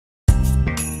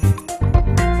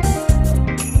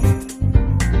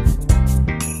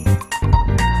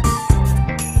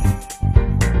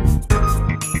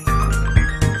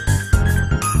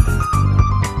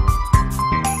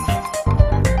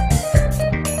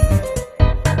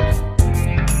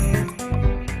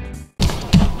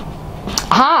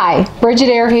Brigid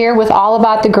Ayer here with All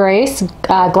About the Grace.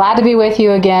 Glad to be with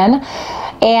you again.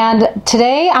 And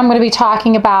today I'm going to be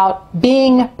talking about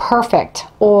being perfect,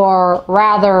 or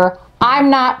rather,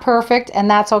 I'm not perfect and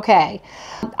that's okay.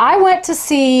 I went to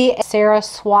see Sarah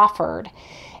Swafford,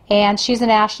 and she's a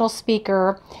national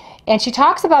speaker, and she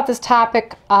talks about this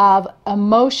topic of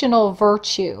emotional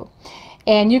virtue.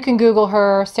 And you can Google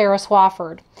her, Sarah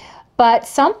Swafford. But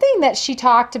something that she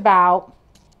talked about,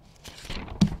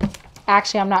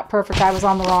 actually, I'm not perfect. I was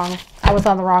on the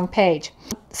wrong page.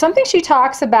 Something she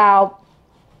talked about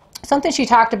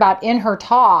in her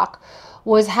talk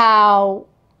was how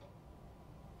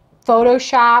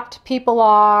photoshopped people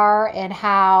are, and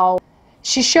how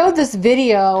she showed this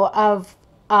video of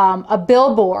a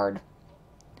billboard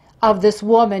of this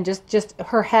woman, just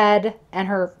her head and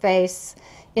her face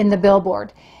in the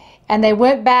billboard. And they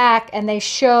went back and they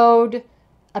showed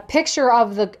a picture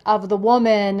of the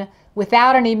woman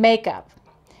without any makeup.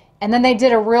 And then they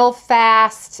did a real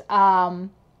fast,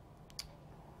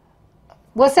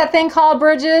 what's that thing called,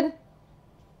 Brigid?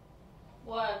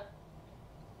 What?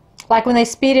 Like when they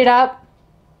speed it up?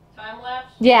 Time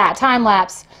lapse? Yeah, time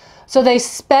lapse. So they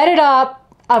sped it up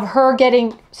of her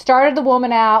started the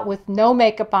woman out with no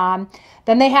makeup on.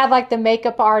 Then they had like the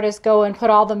makeup artist go and put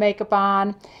all the makeup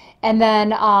on. And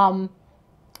then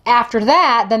after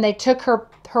that, then they took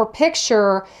her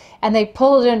picture and they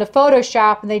pulled it into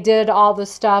Photoshop, and they did all the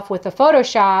stuff with the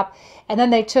Photoshop, and then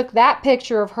they took that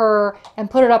picture of her and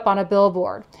put it up on a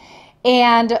billboard.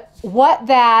 And what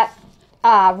that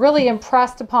really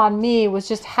impressed upon me was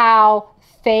just how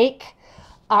fake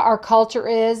our culture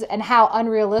is, and how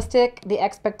unrealistic the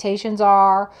expectations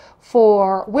are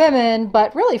for women,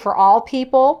 but really for all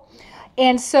people.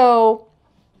 And so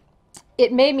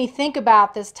it made me think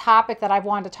about this topic that I've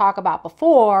wanted to talk about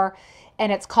before,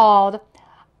 and it's called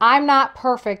I'm Not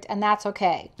Perfect and That's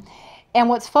Okay. And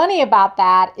what's funny about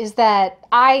that is that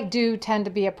I do tend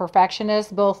to be a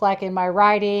perfectionist, both like in my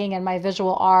writing and my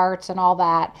visual arts and all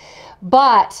that.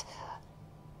 But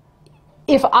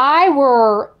if I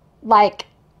were like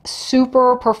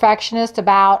super perfectionist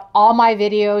about all my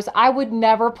videos, I would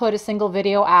never put a single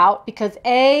video out, because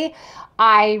A,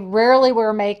 I rarely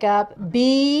wear makeup,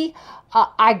 B,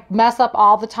 I mess up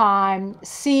all the time,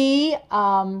 C,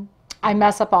 I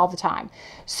mess up all the time.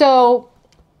 So,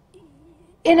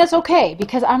 and it's okay,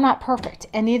 because I'm not perfect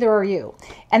and neither are you,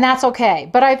 and that's okay.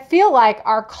 But I feel like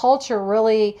our culture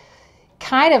really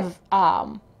kind of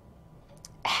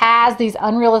has these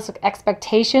unrealistic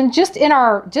expectations just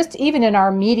even in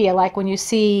our media. Like when you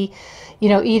see,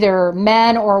 either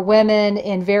men or women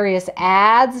in various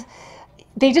ads,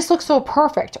 they just look so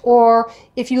perfect. Or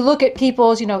if you look at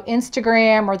people's,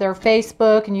 Instagram or their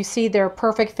Facebook, and you see their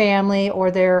perfect family or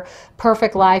their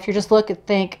perfect life, you just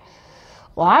think,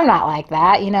 well, I'm not like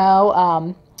that,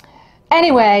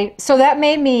 Anyway, so that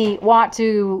made me want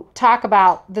to talk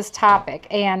about this topic.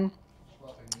 And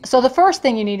so the first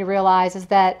thing you need to realize is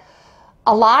that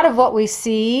a lot of what we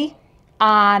see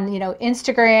on,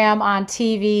 Instagram, on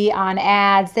TV, on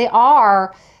ads, they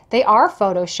are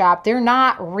Photoshopped. They're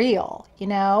not real,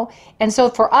 And so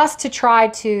for us to try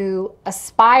to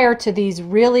aspire to these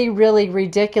really, really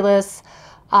ridiculous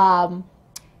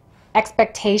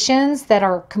expectations that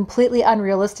are completely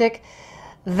unrealistic,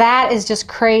 that is just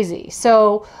crazy.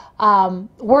 So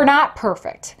we're not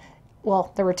perfect.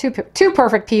 Well, there were two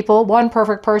perfect people, one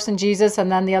perfect person, Jesus,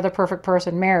 and then the other perfect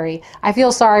person, Mary. I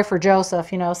feel sorry for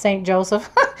Joseph, Saint Joseph.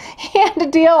 He had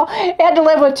to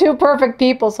live with two perfect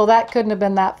people, so that couldn't have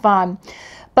been that fun.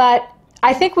 But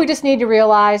I think we just need to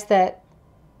realize that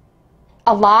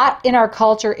a lot in our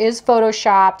culture is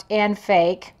photoshopped and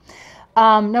fake.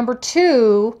 Number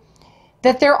two,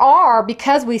 that there are,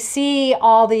 because we see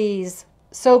all these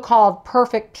so-called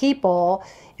perfect people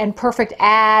and perfect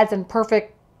ads and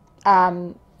perfect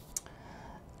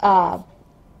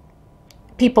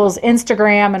people's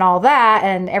Instagram and all that,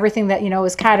 and everything that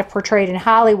is kind of portrayed in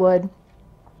Hollywood,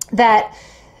 that's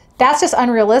just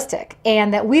unrealistic,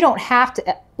 and that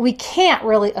we can't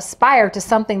really aspire to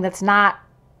something that's not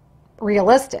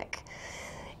realistic.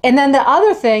 And then the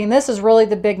other thing, and this is really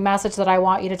the big message that I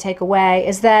want you to take away,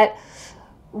 is that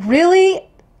really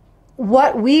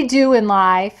what we do in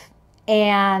life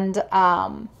and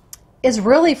is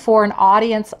really for an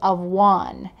audience of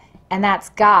one, and that's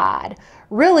God.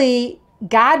 Really,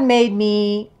 God made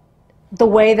me the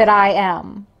way that I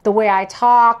am, the way I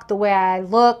talk, the way I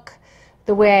look,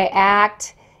 the way I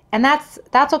act, and that's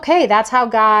okay. That's how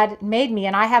God made me,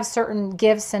 and I have certain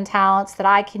gifts and talents that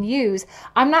I can use.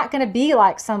 I'm not going to be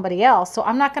like somebody else, so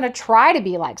I'm not going to try to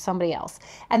be like somebody else,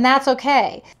 and that's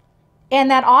okay.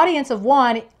 And that audience of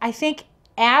one, I think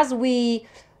as we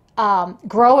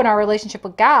grow in our relationship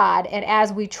with God, and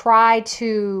as we try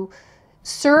to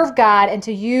serve God and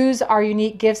to use our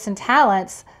unique gifts and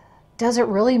talents, does it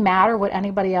really matter what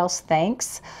anybody else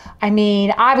thinks? I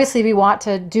mean, obviously we want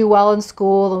to do well in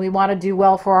school and we want to do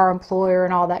well for our employer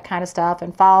and all that kind of stuff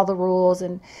and follow the rules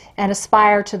and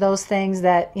aspire to those things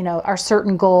that, you know, are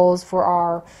certain goals for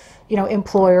our, you know,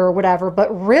 employer or whatever. But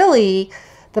really,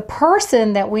 the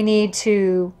person that we need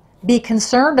to be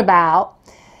concerned about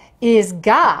is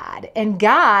God. And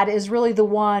God is really the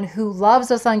one who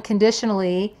loves us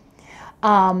unconditionally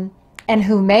and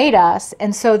who made us.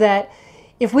 And so that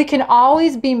if we can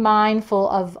always be mindful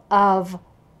of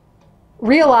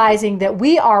realizing that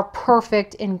we are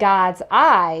perfect in God's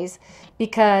eyes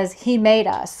because He made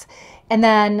us. And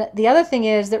then the other thing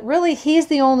is that really He's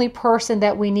the only person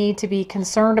that we need to be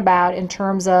concerned about in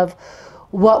terms of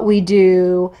what we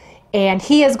do. And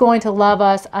He is going to love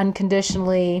us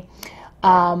unconditionally.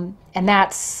 And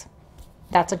that's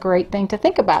a great thing to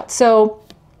think about. So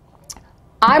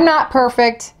I'm not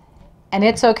perfect, and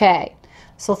it's okay.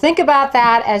 So think about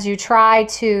that as you try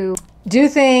to do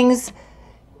things.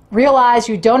 Realize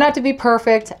you don't have to be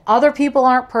perfect. Other people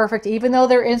aren't perfect, even though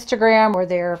their Instagram or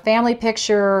their family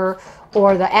picture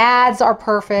or the ads are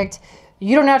perfect.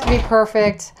 You don't have to be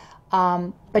perfect,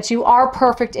 but you are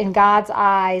perfect in God's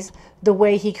eyes the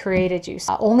way He created you.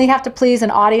 So only have to please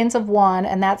an audience of one,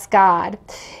 and that's God.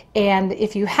 And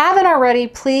if you haven't already,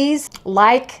 please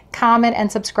like, comment,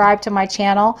 and subscribe to my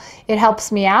channel. It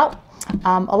helps me out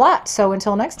a lot. So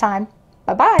until next time,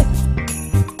 bye-bye.